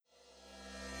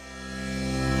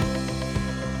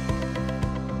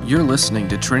You're listening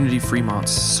to Trinity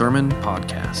Fremont's Sermon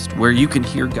Podcast, where you can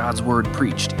hear God's Word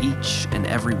preached each and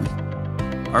every week.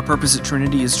 Our purpose at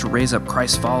Trinity is to raise up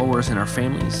Christ followers in our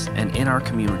families and in our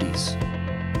communities.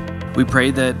 We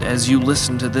pray that as you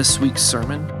listen to this week's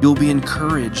sermon, you'll be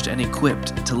encouraged and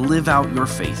equipped to live out your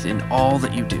faith in all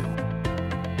that you do.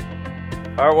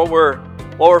 All right, what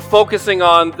we're focusing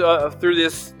on through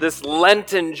this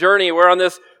Lenten journey, we're on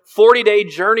this 40-day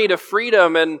journey to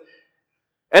freedom, and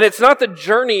it's not the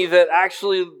journey that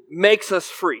actually makes us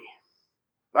free,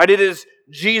 right? It is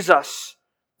Jesus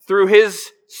through His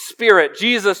Spirit,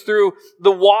 Jesus through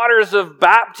the waters of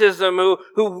baptism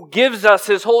who gives us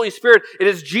His Holy Spirit. It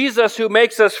is Jesus who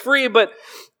makes us free, but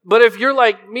if you're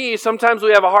like me, sometimes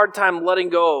we have a hard time letting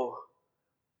go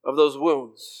of those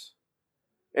wounds.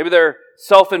 Maybe they're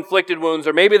self-inflicted wounds,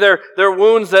 or maybe they're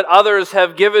wounds that others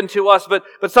have given to us, but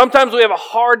sometimes we have a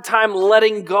hard time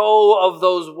letting go of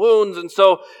those wounds. And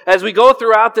so as we go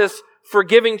throughout this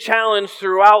forgiving challenge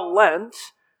throughout Lent,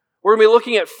 we're going to be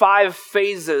looking at 5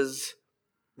 phases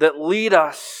that lead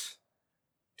us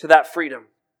to that freedom.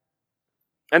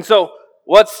 And so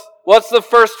what's the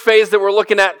first phase that we're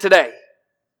looking at today?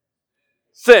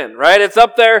 Sin, right? It's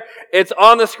up there. It's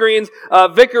on the screens.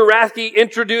 Vicar Rathke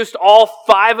introduced all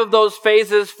 5 of those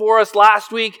phases for us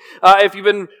last week. If you've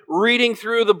been reading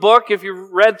through the book, if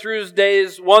you've read through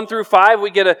days 1 through 5,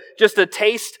 we get just a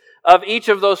taste of each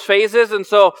of those phases. And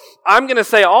so I'm going to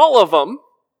say all of them.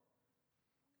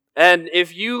 And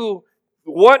if you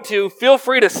want to, feel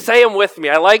free to say them with me.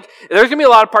 There's going to be a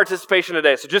lot of participation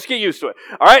today, so just get used to it.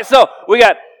 All right, so we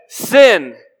got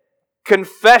sin,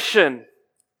 confession,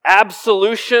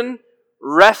 absolution,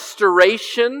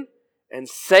 restoration, and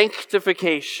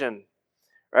sanctification.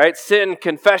 All right, sin,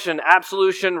 confession,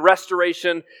 absolution,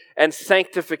 restoration, and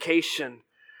sanctification.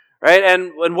 All right,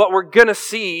 and what we're going to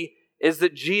see is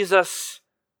that Jesus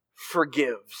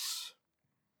forgives.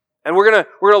 And we're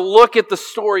gonna look at the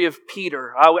story of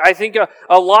Peter. I think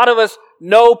a lot of us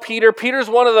know Peter. Peter's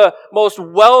one of the most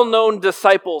well-known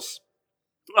disciples.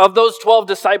 Of those 12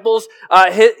 disciples,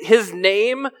 his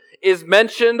name is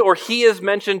mentioned, or he is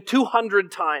mentioned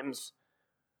 200 times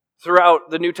throughout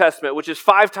the New Testament, which is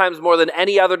 5 times more than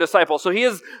any other disciple. So he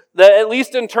is, at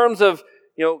least in terms of,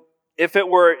 if it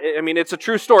were, it's a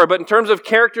true story, but in terms of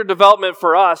character development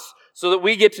for us, so that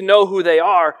we get to know who they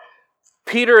are,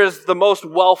 Peter is the most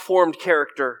well-formed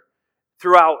character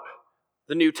throughout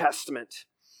the New Testament.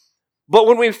 But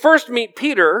when we first meet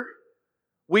Peter,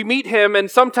 we meet him,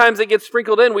 and sometimes it gets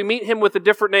sprinkled in, we meet him with a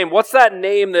different name. What's that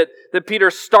name that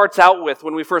Peter starts out with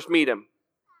when we first meet him?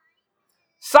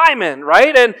 Simon,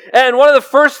 right? And one of the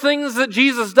first things that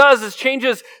Jesus does is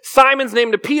changes Simon's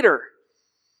name to Peter.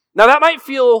 Now that might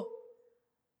feel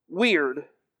weird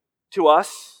to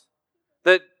us,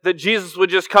 that Jesus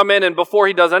would just come in and before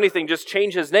he does anything, just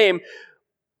change his name.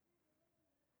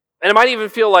 And it might even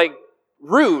feel like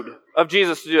rude of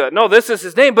Jesus to do that. No, this is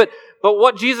his name, but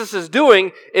what Jesus is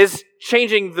doing is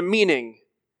changing the meaning,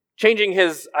 changing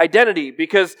his identity,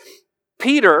 because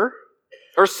Peter,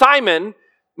 or Simon,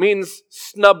 means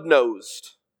snub-nosed,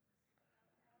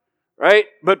 right?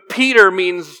 But Peter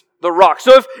means the rock.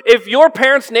 So if your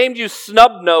parents named you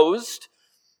snub-nosed,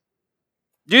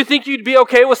 do you think you'd be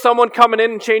okay with someone coming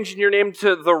in and changing your name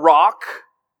to the Rock?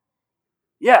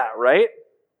 Yeah, right?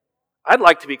 I'd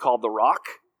like to be called the Rock.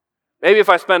 Maybe if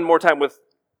I spend more time with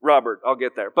Robert, I'll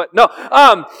get there. But no,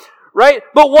 right?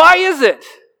 But why is it?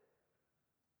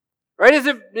 Right? Is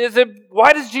it?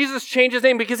 Why does Jesus change his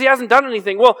name? Because he hasn't done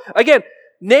anything. Well, again,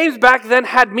 names back then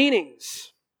had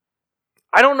meanings.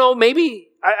 I don't know, maybe,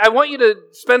 I want you to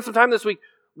spend some time this week.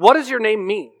 What does your name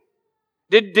mean?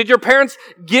 Did your parents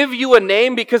give you a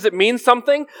name because it means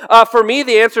something? For me,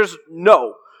 the answer is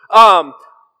no.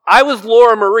 I was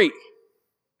Laura Marie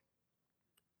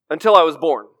until I was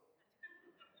born.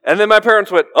 And then my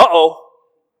parents went, uh-oh,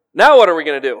 now what are we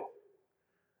going to do?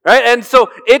 Right? And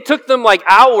so it took them like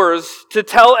hours to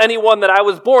tell anyone that I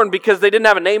was born because they didn't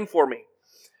have a name for me.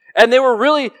 And they were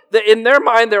really, in their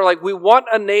mind, they're like, we want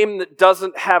a name that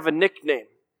doesn't have a nickname.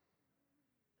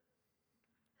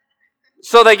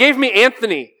 So they gave me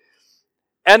Anthony.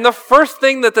 And the first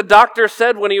thing that the doctor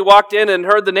said when he walked in and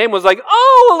heard the name was like,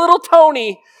 oh, a little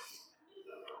Tony.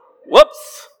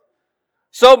 Whoops.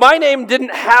 So my name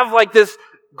didn't have like this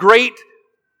great,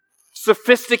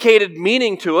 sophisticated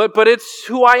meaning to it, but it's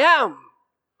who I am.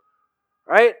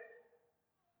 Right?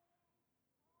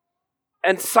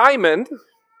 And Simon,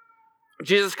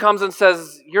 Jesus comes and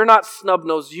says, you're not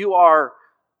snub-nosed, you are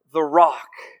the Rock.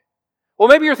 Well,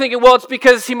 maybe you're thinking, well, it's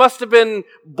because he must have been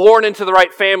born into the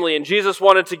right family and Jesus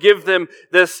wanted to give them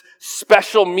this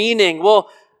special meaning.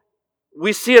 Well,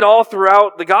 we see it all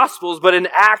throughout the Gospels, but in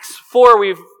Acts 4,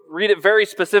 we read it very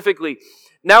specifically.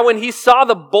 Now, when he saw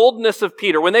the boldness of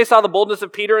Peter, when they saw the boldness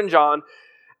of Peter and John,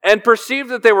 and perceived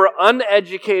that they were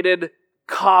uneducated,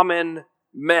 common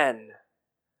men,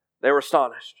 they were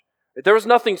astonished. There was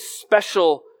nothing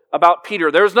special about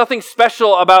Peter. There was nothing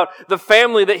special about the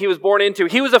family that he was born into.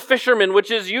 He was a fisherman, which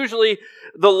is usually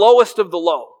the lowest of the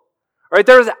low. Right?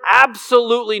 There is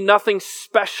absolutely nothing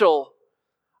special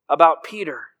about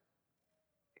Peter.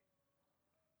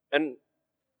 And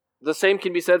the same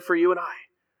can be said for you and I.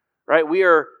 Right? We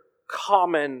are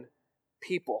common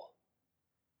people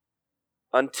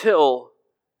until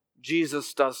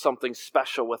Jesus does something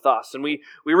special with us. And we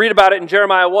read about it in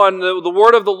Jeremiah 1. The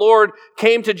word of the Lord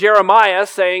came to Jeremiah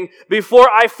saying, "Before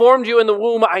I formed you in the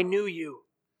womb, I knew you.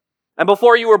 And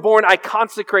before you were born, I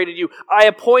consecrated you. I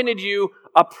appointed you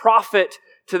a prophet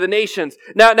to the nations."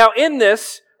 Now in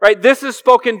this, right, this is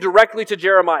spoken directly to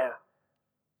Jeremiah.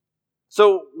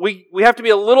 So we have to be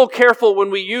a little careful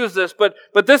when we use this, but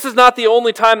this is not the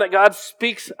only time that God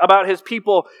speaks about His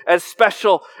people as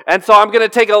special. And so I'm going to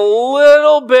take a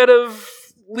little bit of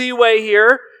leeway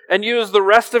here and use the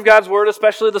rest of God's Word,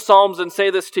 especially the Psalms, and say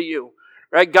this to you.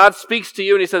 Right? God speaks to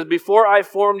you and He says, "Before I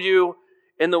formed you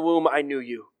in the womb, I knew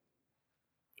you.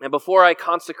 And before I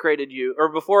consecrated you, or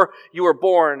before you were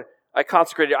born, I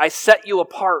consecrated you. I set you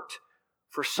apart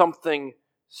for something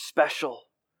special."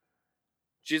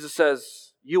 Jesus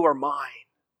says, "You are mine.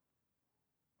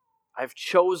 I've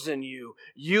chosen you.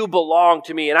 You belong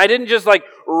to me." And I didn't just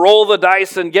roll the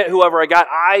dice and get whoever I got.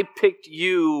 I picked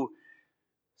you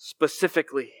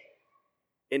specifically,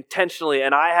 intentionally,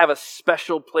 and I have a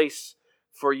special place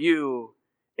for you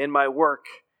in my work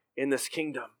in this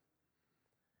kingdom.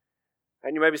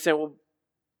 And you might be saying, "Well,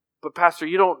 but Pastor,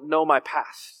 you don't know my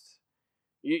past.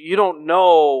 You don't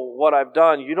know what I've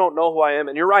done. You don't know who I am."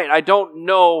 And you're right, I don't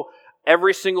know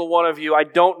every single one of you. I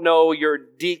don't know your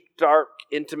deep, dark,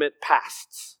 intimate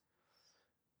pasts.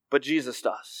 But Jesus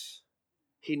does.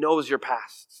 He knows your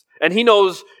pasts. And He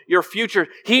knows your future.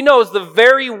 He knows the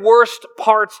very worst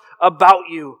parts about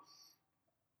you.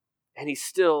 And He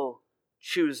still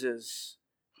chooses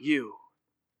you.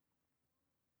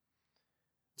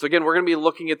 So again, we're going to be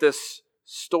looking at this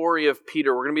story of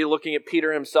Peter. We're going to be looking at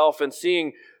Peter himself and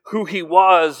seeing who he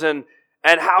was and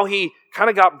how he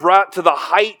kind of got brought to the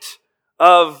height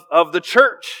of the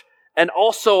church, and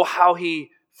also how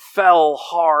he fell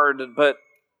hard, but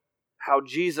how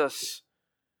Jesus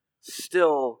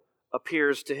still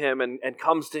appears to him and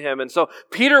comes to him. And so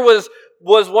Peter was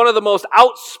one of the most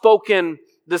outspoken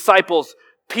disciples.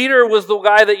 Peter was the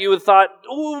guy that you would thought,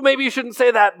 "Ooh, maybe you shouldn't say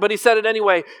that," but he said it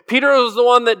anyway. Peter was the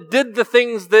one that did the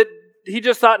things that he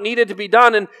just thought needed to be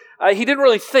done, and he didn't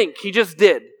really think. He just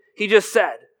did. He just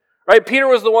said. Right? Peter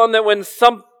was the one that when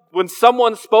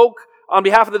someone spoke on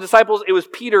behalf of the disciples, it was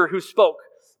Peter who spoke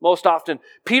most often.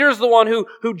 Peter's the one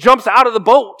who jumps out of the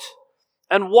boat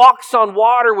and walks on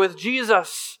water with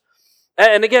Jesus.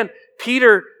 And again,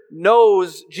 Peter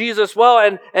knows Jesus well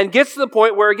and gets to the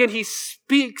point where, again, he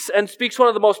speaks one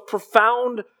of the most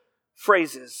profound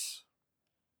phrases.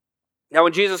 Now,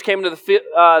 when Jesus came to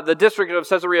the district of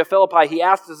Caesarea Philippi, He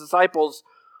asked His disciples,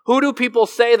 "Who do people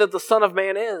say that the Son of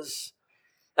Man is?"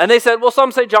 And they said, "Well,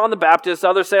 some say John the Baptist,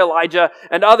 others say Elijah,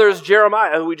 and others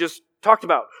Jeremiah," who we just talked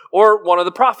about, "or one of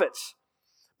the prophets."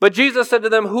 But Jesus said to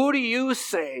them, "Who do you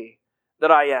say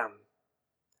that I am?"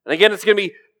 And again, it's going to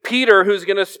be Peter who's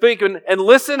going to speak, and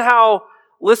listen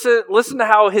to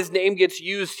how his name gets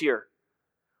used here.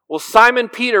 Well, Simon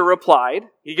Peter replied,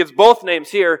 he gets both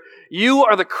names here, "You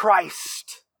are the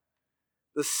Christ,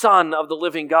 the Son of the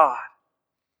living God."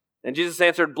 And Jesus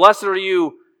answered, "Blessed are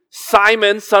you,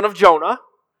 Simon, son of Jonah.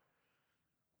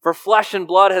 For flesh and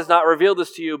blood has not revealed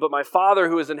this to you, but my Father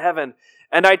who is in heaven.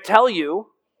 And I tell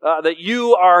you that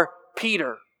you are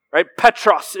Peter." Right?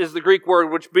 Petros is the Greek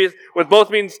word, which both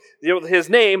means his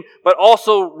name, but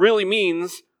also really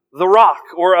means the rock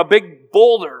or a big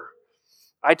boulder.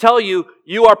 "I tell you,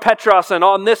 you are Petros, and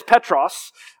on this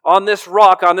Petros, on this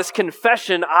rock, on this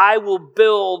confession, I will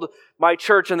build my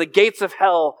church, and the gates of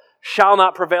hell shall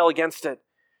not prevail against it.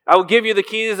 I will give you the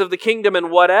keys of the kingdom,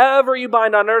 and whatever you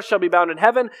bind on earth shall be bound in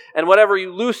heaven, and whatever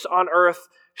you loose on earth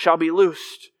shall be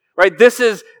loosed." Right? This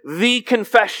is the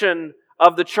confession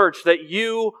of the church, that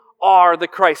you are the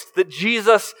Christ, that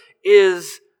Jesus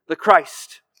is the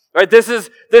Christ. Right? This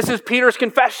is Peter's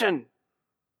confession.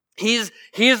 He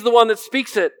is the one that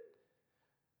speaks it.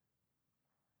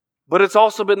 But it's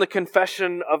also been the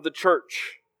confession of the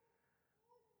church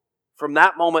from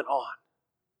that moment on.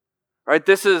 Right?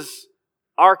 This is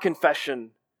our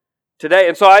confession today.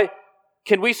 And so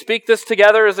can we speak this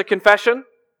together as a confession?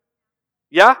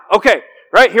 Yeah? Okay,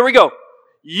 right, here we go.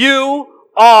 You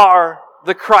are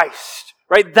the Christ,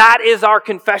 right? That is our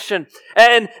confession.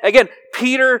 And again,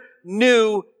 Peter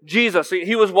knew Jesus.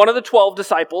 He was one of the 12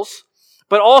 disciples,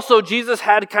 but also Jesus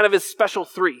had kind of his special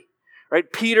three,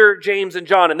 right? Peter, James, and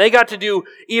John. And they got to do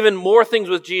even more things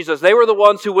with Jesus. They were the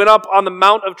ones who went up on the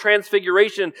Mount of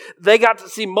Transfiguration. They got to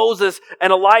see Moses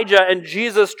and Elijah and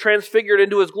Jesus transfigured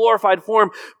into his glorified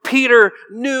form. Peter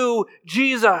knew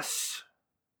Jesus.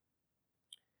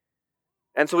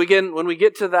 And so again, when we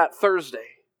get to that Thursday,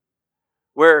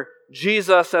 where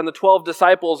Jesus and the 12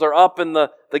 disciples are up in the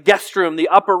guest room, the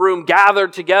upper room,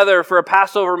 gathered together for a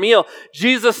Passover meal,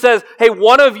 Jesus says, hey,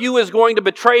 one of you is going to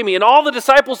betray me. And all the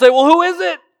disciples say, well, who is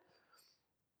it?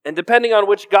 And depending on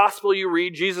which gospel you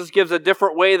read, Jesus gives a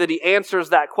different way that he answers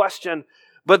that question.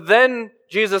 But then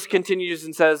Jesus continues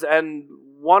and says, and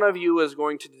one of you is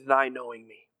going to deny knowing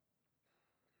me.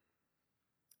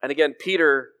 And again,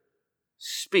 Peter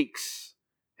speaks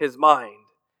his mind.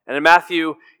 And in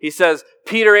Matthew, he says,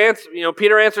 Peter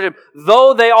answered him,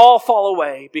 though they all fall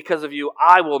away because of you,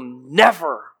 I will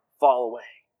never fall away.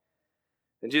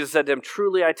 And Jesus said to him,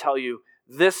 truly I tell you,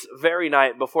 this very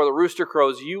night before the rooster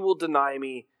crows, you will deny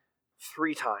me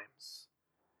 3 times.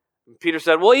 And Peter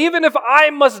said, well, even if I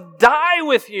must die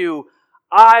with you,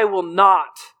 I will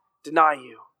not deny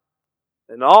you.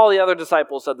 And all the other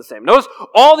disciples said the same. Notice,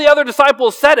 all the other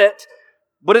disciples said it,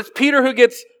 but it's Peter who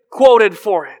gets quoted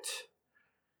for it.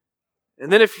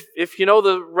 And then if you know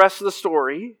the rest of the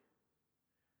story,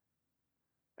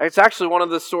 it's actually one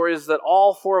of the stories that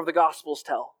all 4 of the Gospels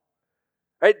tell.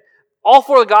 Right? All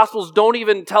 4 of the Gospels don't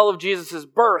even tell of Jesus'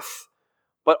 birth,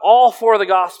 but all 4 of the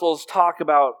Gospels talk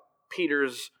about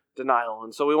Peter's denial.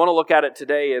 And so we want to look at it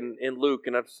today in Luke,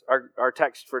 and that's our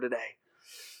text for today.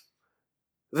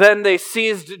 Then they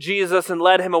seized Jesus and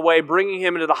led him away, bringing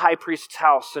him into the high priest's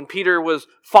house. And Peter was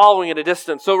following at a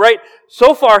distance.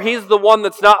 So far, he's the one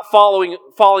that's not falling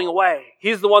away.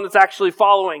 He's the one that's actually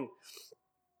following.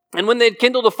 And when they'd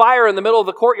kindled a fire in the middle of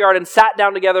the courtyard and sat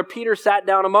down together, Peter sat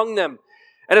down among them.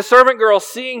 And a servant girl,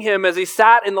 seeing him as he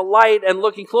sat in the light and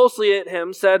looking closely at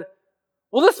him, said,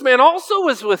 well, this man also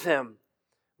was with him.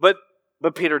 But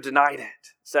Peter denied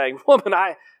it, saying, woman,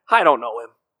 I don't know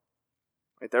him.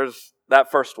 Right, there's that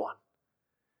first one.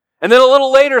 And then a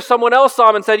little later, someone else saw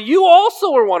him and said, you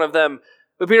also were one of them.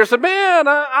 But Peter said, man,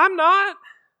 I'm not.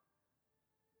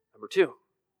 Number 2.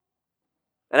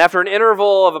 And after an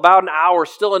interval of about an hour,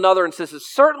 still another insisted,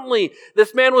 certainly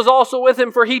this man was also with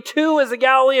him, for he too is a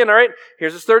Galilean. All right,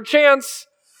 here's his 3rd chance.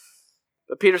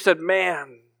 But Peter said,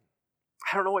 man,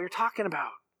 I don't know what you're talking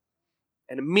about.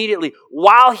 And immediately,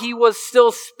 while he was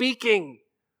still speaking,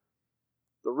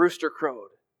 the rooster crowed.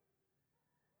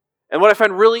 And what I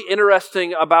find really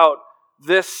interesting about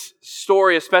this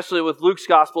story, especially with Luke's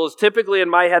gospel, is typically in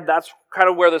my head, that's kind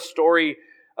of where the story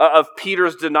of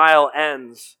Peter's denial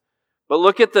ends. But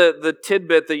look at the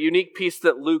tidbit, the unique piece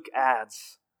that Luke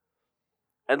adds.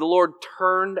 And the Lord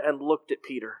turned and looked at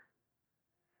Peter.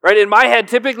 Right? In my head,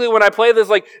 typically when I play this,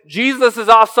 like Jesus is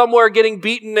off somewhere getting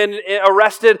beaten and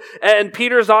arrested, and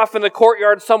Peter's off in the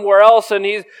courtyard somewhere else,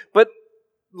 but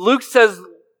Luke says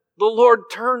the Lord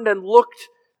turned and looked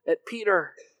at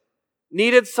Peter,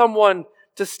 needed someone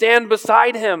to stand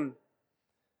beside him.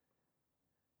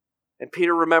 And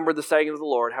Peter remembered the saying of the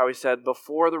Lord, how he said,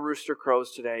 before the rooster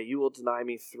crows today, you will deny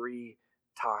me 3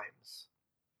 times.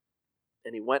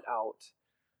 And he went out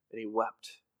and he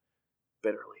wept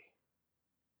bitterly.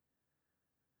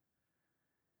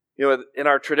 You know, in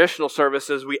our traditional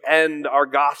services, we end our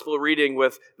gospel reading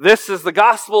with, this is the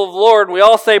gospel of the Lord. And we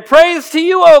all say, praise to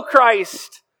you, O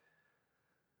Christ.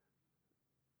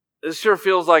 This sure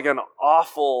feels like an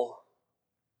awful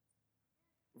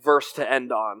verse to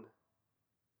end on.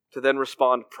 To then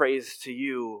respond, praise to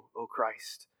you, O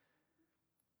Christ.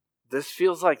 This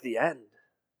feels like the end.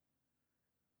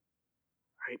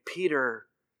 Right? Peter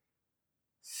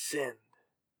sinned.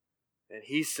 And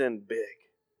he sinned big.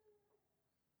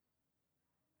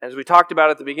 As we talked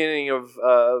about at the beginning of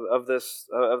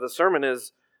the sermon,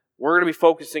 is we're going to be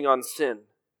focusing on sin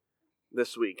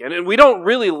this week. And we don't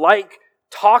really like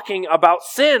talking about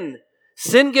sin.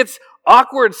 Sin gets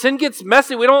awkward. Sin gets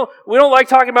messy. We don't like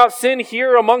talking about sin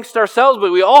here amongst ourselves,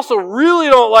 but we also really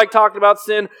don't like talking about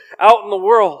sin out in the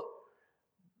world.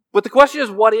 But the question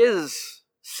is, what is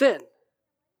sin?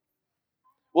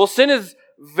 Well, sin is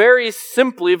very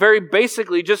simply, very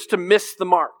basically just to miss the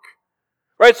mark.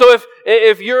 Right? So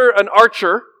if you're an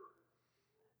archer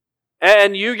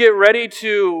and you get ready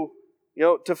to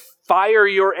fire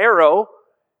your arrow,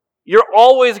 you're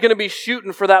always going to be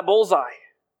shooting for that bullseye.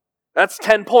 That's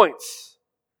 10 points.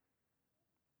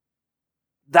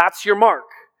 That's your mark.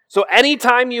 So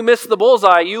anytime you miss the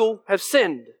bullseye, you have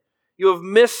sinned. You have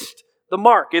missed the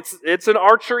mark. It's an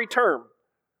archery term.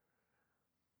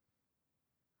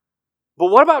 But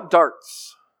what about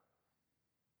darts?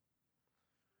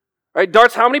 Right,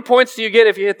 darts, how many points do you get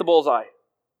if you hit the bullseye?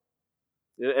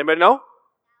 Anybody know?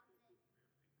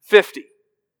 50.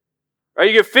 Right,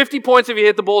 you get 50 points if you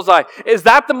hit the bullseye. Is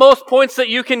that the most points that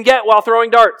you can get while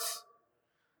throwing darts?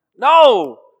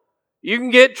 No. You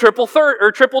can get triple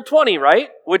 20, right?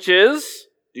 Which is,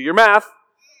 do your math,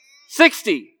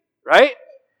 60, right?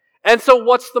 And so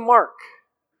what's the mark?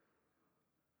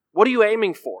 What are you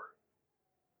aiming for?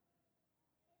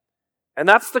 And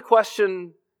that's the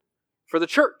question for the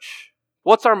church.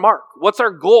 What's our mark? What's our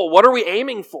goal? What are we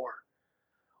aiming for?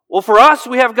 Well, for us,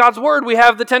 we have God's Word. We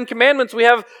have the Ten Commandments. We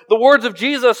have the words of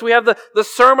Jesus. We have the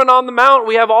Sermon on the Mount.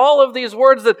 We have all of these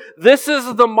words that this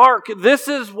is the mark. This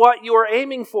is what you are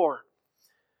aiming for.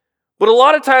 But a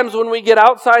lot of times when we get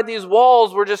outside these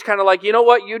walls, we're just kind of like, you know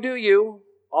what? You do you.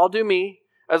 I'll do me.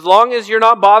 As long as you're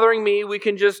not bothering me, we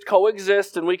can just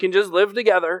coexist and we can just live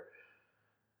together.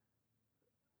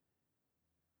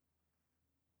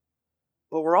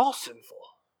 But we're all sinful.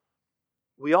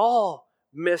 We all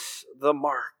miss the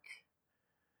mark.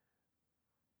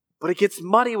 But it gets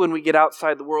muddy when we get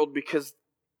outside the world because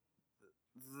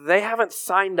they haven't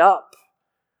signed up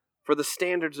for the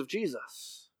standards of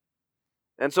Jesus.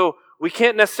 And so we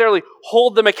can't necessarily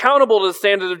hold them accountable to the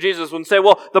standards of Jesus and say,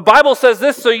 well, the Bible says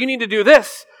this, so you need to do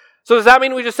this. So does that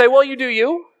mean we just say, well, you do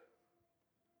you?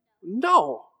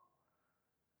 No.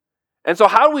 And so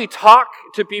how do we talk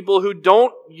to people who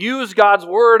don't use God's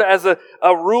Word as a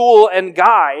rule and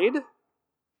guide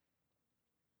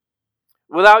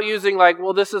without using like,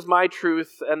 well, this is my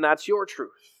truth and that's your truth?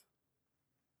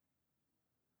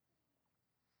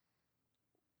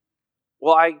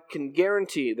 Well, I can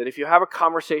guarantee that if you have a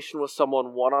conversation with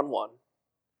someone one-on-one,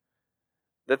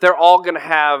 that they're all going to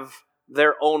have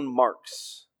their own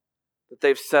marks that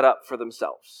they've set up for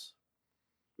themselves.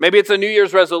 Maybe it's a New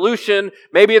Year's resolution.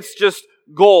 Maybe it's just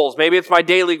goals. Maybe it's my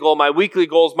daily goal, my weekly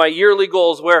goals, my yearly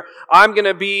goals where I'm going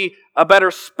to be a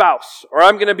better spouse, or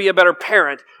I'm going to be a better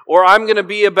parent, or I'm going to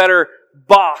be a better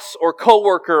boss or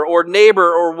coworker or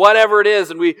neighbor or whatever it is.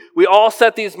 And we all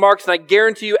set these marks, and I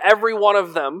guarantee you every one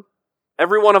of them,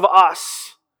 every one of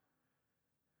us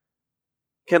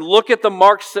can look at the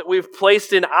marks that we've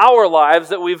placed in our lives,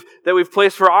 that we've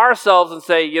placed for ourselves and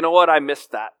say, you know what, I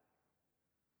missed that.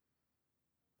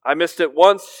 I missed it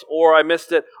once, or I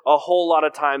missed it a whole lot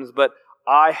of times, but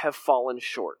I have fallen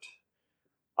short.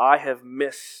 I have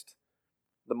missed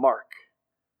the mark.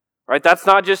 Right? That's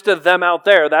not just a them out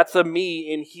there. That's a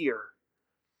me in here.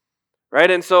 Right?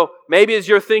 And so maybe as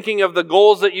you're thinking of the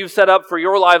goals that you've set up for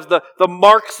your lives, the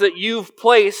marks that you've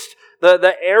placed,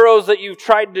 the arrows that you've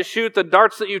tried to shoot, the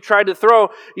darts that you've tried to throw,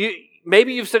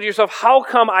 maybe you've said to yourself, how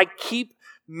come I keep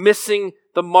missing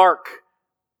the mark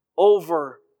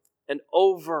over and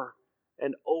over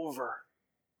and over?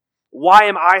 Why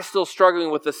am I still struggling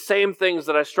with the same things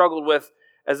that I struggled with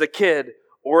as a kid,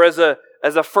 or as a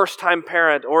first-time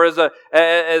parent, or as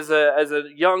a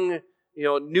young,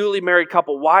 newly married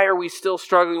couple? Why are we still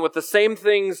struggling with the same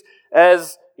things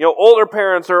as, older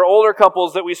parents or older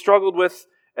couples that we struggled with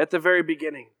at the very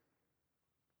beginning?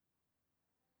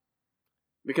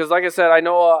 Because like I said, I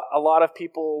know a lot of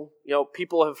people,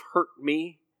 people have hurt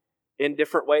me in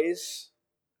different ways.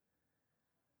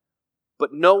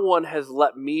 But no one has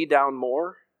let me down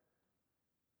more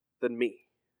than me.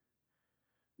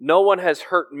 No one has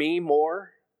hurt me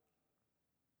more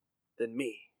than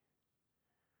me.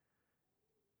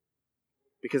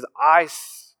 Because I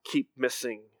keep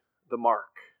missing the mark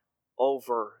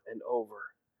over and over.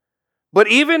 But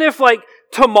even if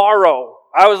tomorrow,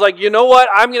 I was like, you know what?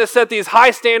 I'm going to set these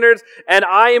high standards and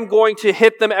I am going to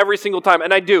hit them every single time.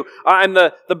 And I do. I'm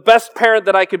the best parent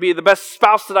that I could be, the best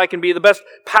spouse that I can be, the best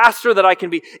pastor that I can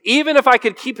be. Even if I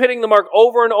could keep hitting the mark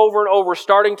over and over and over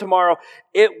starting tomorrow,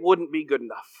 it wouldn't be good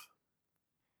enough.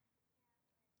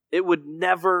 It would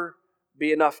never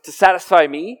be enough to satisfy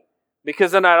me,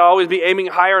 because then I'd always be aiming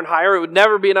higher and higher. It would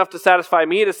never be enough to satisfy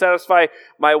me, to satisfy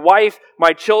my wife,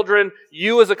 my children,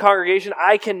 you as a congregation.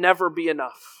 I can never be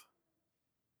enough.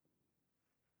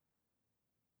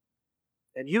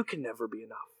 And you can never be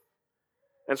enough.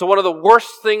 And so one of the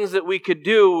worst things that we could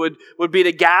do would be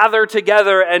to gather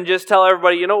together and just tell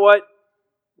everybody, you know what?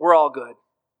 We're all good.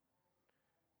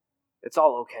 It's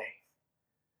all okay.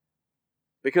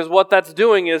 Because what that's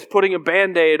doing is putting a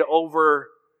Band-Aid over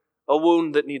a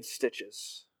wound that needs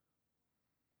stitches.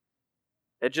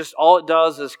 All it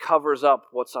does is covers up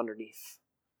what's underneath.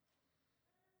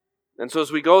 And so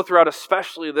as we go throughout,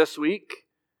 especially this week,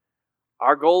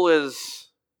 our goal is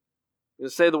To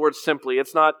say the word simply,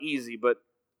 it's not easy, but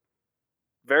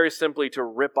very simply to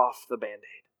rip off the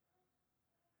Band-Aid.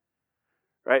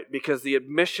 Right? Because the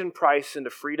admission price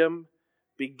into freedom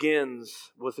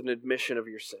begins with an admission of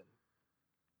your sin.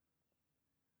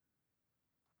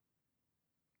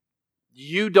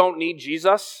 You don't need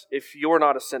Jesus if you're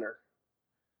not a sinner.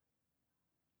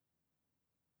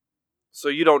 So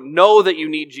you don't know that you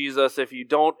need Jesus if you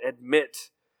don't admit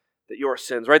that you're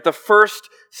sins, right? The first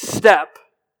step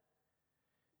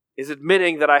is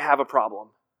admitting that I have a problem.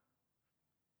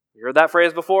 You heard that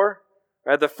phrase before?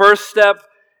 Right? The first step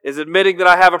is admitting that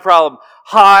I have a problem.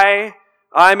 Hi,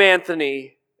 I'm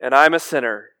Anthony, and I'm a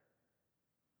sinner.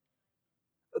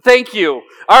 Thank you.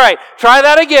 All right, try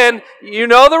that again. You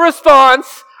know the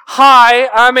response. Hi,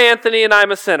 I'm Anthony, and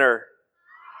I'm a sinner.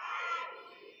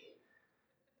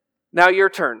 Now your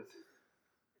turn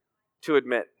to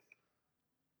admit.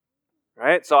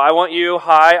 Right? So I want you,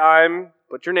 hi,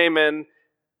 put your name in,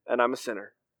 and I'm a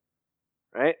sinner.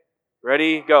 Right?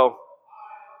 Ready? Go.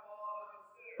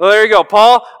 Well, there you go.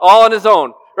 Paul, all on his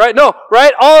own. Right? No,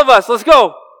 right? All of us, let's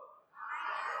go.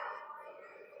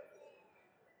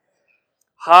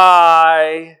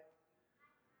 Hi.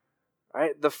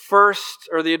 Right?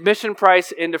 The admission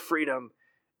price into freedom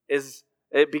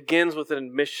it begins with an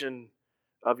admission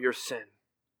of your sin.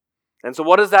 And so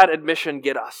what does that admission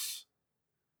get us?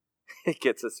 It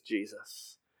gets us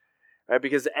Jesus. Right?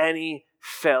 Because any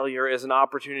failure is an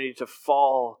opportunity to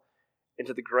fall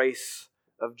into the grace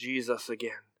of Jesus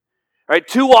again. Right?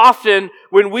 Too often,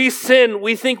 when we sin,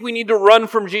 we think we need to run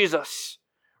from Jesus.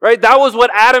 Right? That was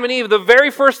what Adam and Eve, the very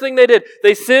first thing they did.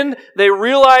 They sinned, they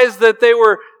realized that they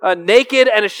were naked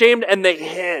and ashamed, and they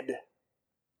hid.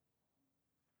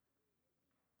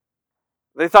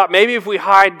 They thought, maybe if we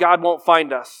hide, God won't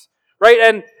find us.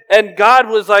 Right? And God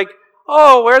was like,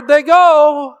 oh, where'd they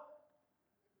go?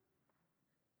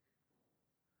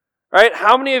 Right?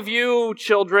 How many of you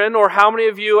children, or how many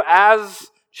of you as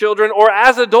children, or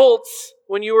as adults,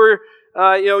 when you were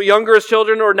younger as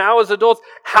children, or now as adults,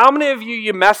 how many of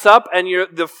you mess up and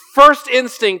the first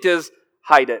instinct is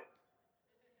hide it?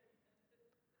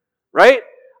 Right?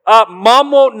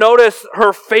 Mom won't notice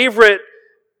her favorite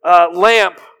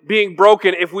lamp being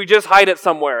broken if we just hide it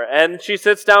somewhere. And she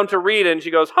sits down to read and she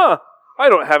goes, I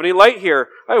don't have any light here.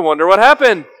 I wonder what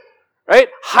happened. Right?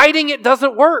 Hiding it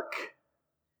doesn't work.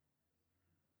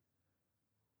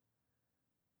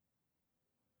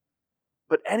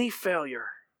 But any failure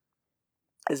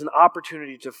is an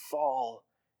opportunity to fall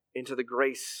into the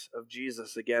grace of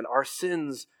Jesus again. Our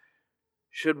sins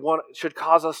should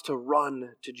cause us to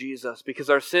run to Jesus, because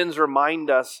our sins remind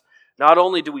us not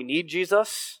only do we need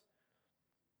Jesus,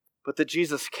 but that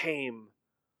Jesus came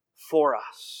for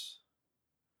us.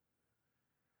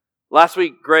 Last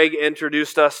week, Greg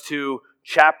introduced us to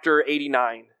chapter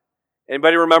 89.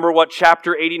 Anybody remember what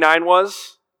chapter 89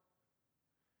 was?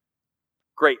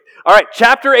 Great. All right,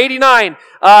 chapter 89.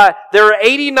 There are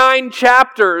 89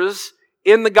 chapters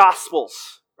in the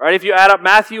Gospels. Right? If you add up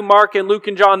Matthew, Mark, and Luke,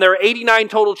 and John, there are 89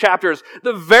 total chapters.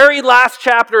 The very last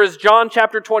chapter is John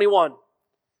chapter 21.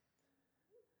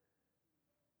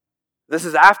 This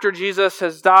is after Jesus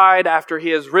has died, after he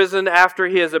has risen, after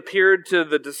he has appeared to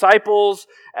the disciples,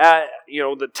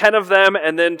 the 10 of them,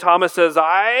 and then Thomas says,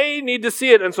 I need to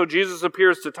see it. And so Jesus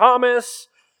appears to Thomas.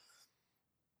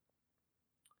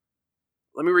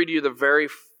 Let me read you the very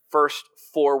first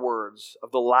 4 words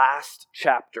of the last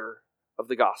chapter of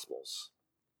the Gospels.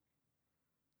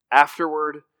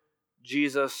 Afterward,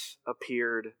 Jesus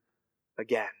appeared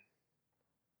again.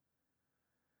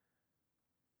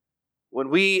 When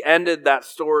we ended that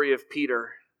story of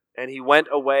Peter, and he went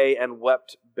away and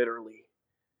wept bitterly,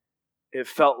 it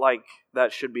felt like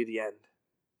that should be the end.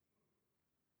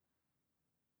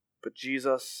 But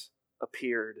Jesus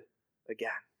appeared again.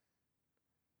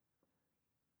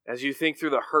 As you think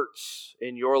through the hurts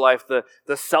in your life, the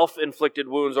self-inflicted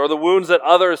wounds, or the wounds that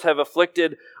others have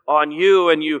afflicted on you,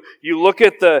 and you look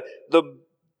at the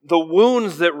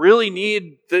wounds that really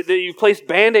need, that you've placed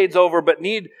Band-Aids over, but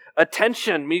need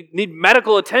attention, need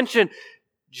medical attention,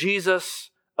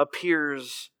 Jesus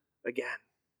appears again.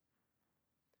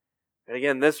 And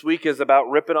again, this week is about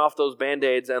ripping off those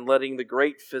Band-Aids and letting the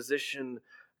great physician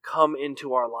come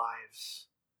into our lives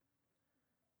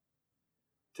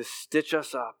to stitch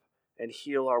us up and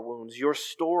heal our wounds. Your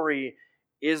story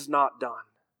is not done.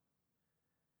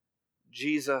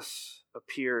 Jesus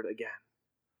appeared again.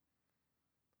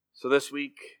 So this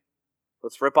week,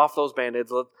 let's rip off those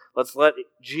Band-Aids. Let's let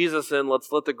Jesus in.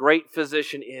 Let's let the great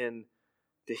physician in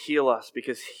to heal us,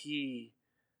 because he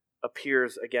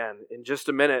appears again. In just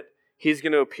a minute, He's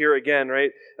going to appear again, right?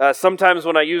 Sometimes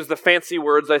when I use the fancy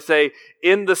words, I say,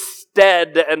 in the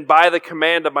stead and by the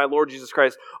command of my Lord Jesus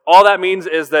Christ. All that means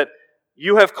is that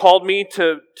you have called me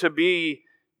to be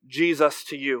Jesus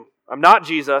to you. I'm not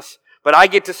Jesus, but I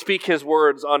get to speak His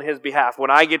words on His behalf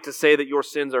when I get to say that your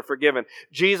sins are forgiven.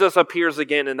 Jesus appears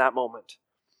again in that moment.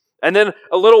 And then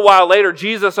a little while later,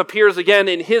 Jesus appears again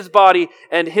in His body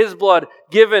and His blood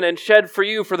given and shed for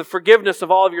you for the forgiveness of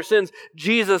all of your sins.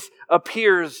 Jesus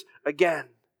appears again.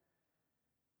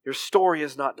 Your story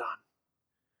is not done.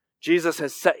 Jesus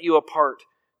has set you apart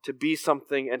to be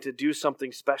something and to do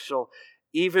something special.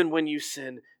 Even when you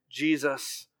sin,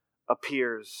 Jesus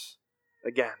appears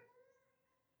again.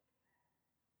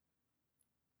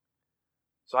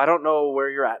 So I don't know where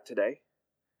you're at today.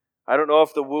 I don't know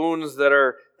if the wounds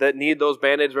that need those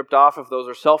band-aids ripped off, if those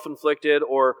are self-inflicted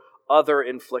or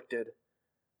other-inflicted.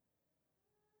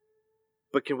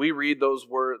 But can we read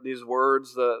these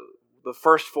words, the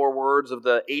first 4 words of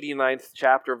the 89th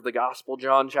chapter of the Gospel,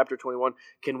 John chapter 21?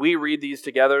 Can we read these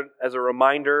together as a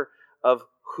reminder of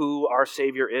who our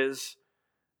Savior is?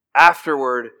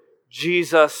 Afterward,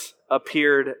 Jesus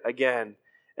appeared again,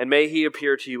 and may He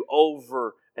appear to you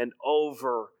over and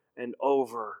over and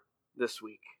over this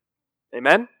week.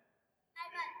 Amen?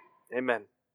 Amen. Amen.